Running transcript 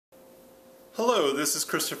Hello, this is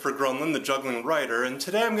Christopher Grunland, the juggling writer, and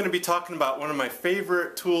today I'm going to be talking about one of my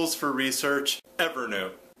favorite tools for research,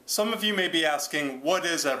 Evernote. Some of you may be asking, what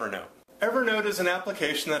is Evernote? Evernote is an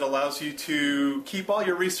application that allows you to keep all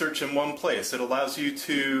your research in one place. It allows you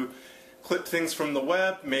to clip things from the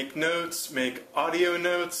web, make notes, make audio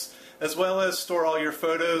notes, as well as store all your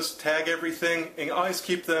photos, tag everything, and always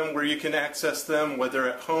keep them where you can access them, whether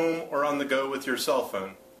at home or on the go with your cell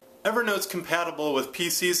phone. Evernote's compatible with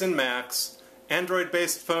PCs and Macs,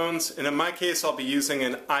 Android-based phones, and in my case I'll be using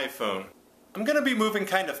an iPhone. I'm going to be moving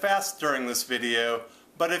kind of fast during this video,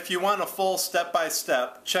 but if you want a full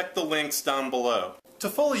step-by-step, check the links down below. To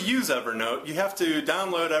fully use Evernote, you have to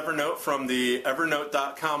download Evernote from the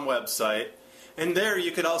Evernote.com website, and there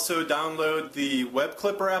you could also download the web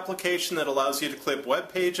clipper application that allows you to clip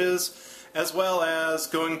web pages, as well as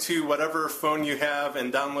going to whatever phone you have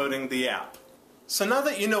and downloading the app. So now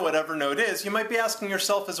that you know what Evernote is, you might be asking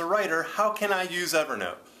yourself as a writer, how can I use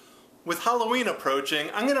Evernote? With Halloween approaching,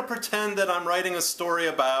 I'm going to pretend that I'm writing a story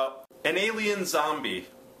about an alien zombie.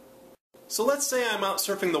 So let's say I'm out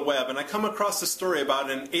surfing the web and I come across a story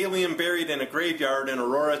about an alien buried in a graveyard in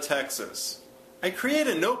Aurora, Texas. I create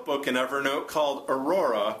a notebook in Evernote called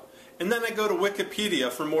Aurora, and then I go to Wikipedia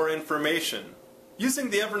for more information. Using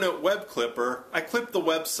the Evernote web clipper, I clip the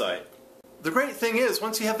website. The great thing is,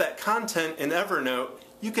 once you have that content in Evernote,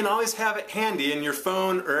 you can always have it handy in your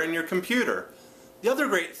phone or in your computer. The other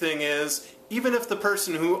great thing is, even if the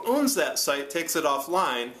person who owns that site takes it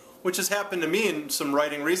offline, which has happened to me in some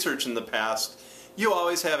writing research in the past, you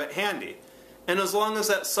always have it handy. And as long as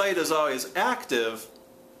that site is always active,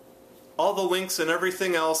 all the links and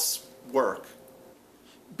everything else work.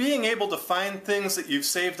 Being able to find things that you've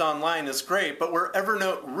saved online is great, but where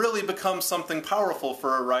Evernote really becomes something powerful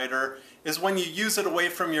for a writer is when you use it away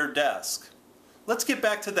from your desk. Let's get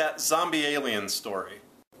back to that zombie alien story.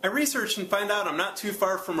 I researched and find out I'm not too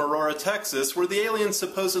far from Aurora, Texas, where the aliens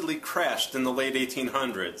supposedly crashed in the late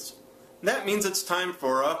 1800s. That means it's time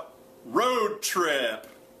for a road trip.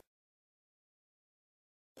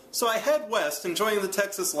 So I head west, enjoying the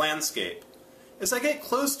Texas landscape. As I get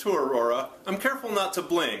close to Aurora, I'm careful not to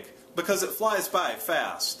blink, because it flies by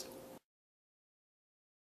fast.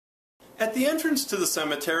 At the entrance to the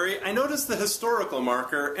cemetery, I notice the historical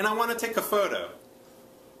marker and I want to take a photo.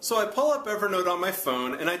 So I pull up Evernote on my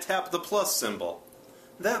phone and I tap the plus symbol.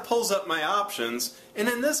 That pulls up my options, and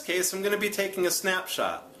in this case I'm going to be taking a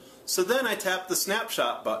snapshot. So then I tap the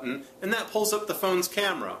snapshot button and that pulls up the phone's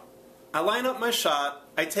camera. I line up my shot,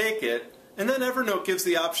 I take it, and then Evernote gives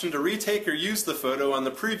the option to retake or use the photo on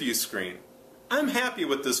the preview screen. I'm happy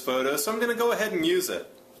with this photo, so I'm going to go ahead and use it.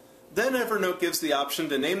 Then Evernote gives the option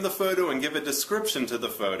to name the photo and give a description to the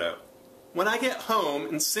photo. When I get home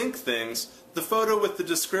and sync things, the photo with the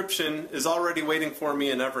description is already waiting for me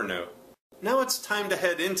in Evernote. Now it's time to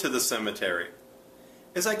head into the cemetery.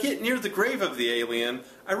 As I get near the grave of the alien,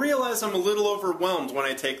 I realize I'm a little overwhelmed when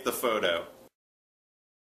I take the photo.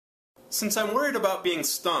 Since I'm worried about being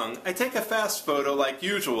stung, I take a fast photo like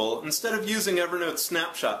usual instead of using Evernote's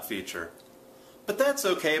snapshot feature. But that's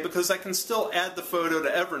okay because I can still add the photo to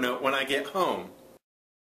Evernote when I get home.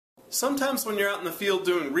 Sometimes when you're out in the field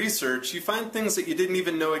doing research, you find things that you didn't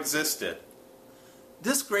even know existed.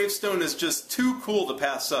 This gravestone is just too cool to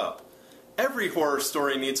pass up. Every horror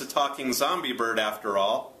story needs a talking zombie bird after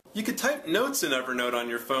all. You could type notes in Evernote on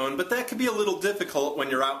your phone, but that could be a little difficult when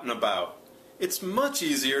you're out and about. It's much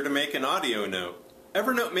easier to make an audio note.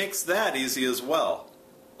 Evernote makes that easy as well.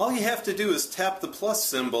 All you have to do is tap the plus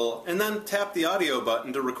symbol and then tap the audio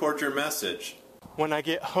button to record your message. When I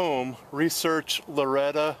get home, research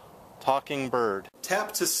Loretta, talking bird.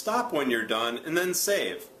 Tap to stop when you're done and then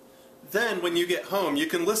save. Then when you get home, you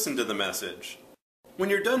can listen to the message. When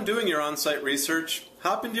you're done doing your on-site research,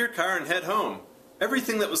 hop into your car and head home.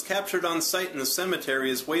 Everything that was captured on site in the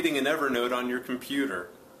cemetery is waiting in Evernote on your computer.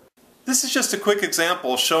 This is just a quick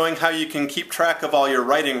example showing how you can keep track of all your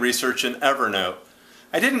writing research in Evernote.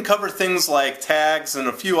 I didn't cover things like tags and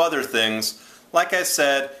a few other things. Like I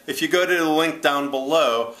said, if you go to the link down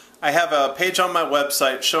below, I have a page on my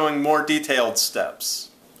website showing more detailed steps.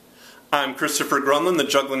 I'm Christopher Grunland, the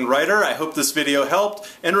juggling writer. I hope this video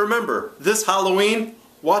helped. And remember, this Halloween,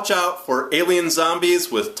 watch out for alien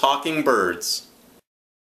zombies with talking birds.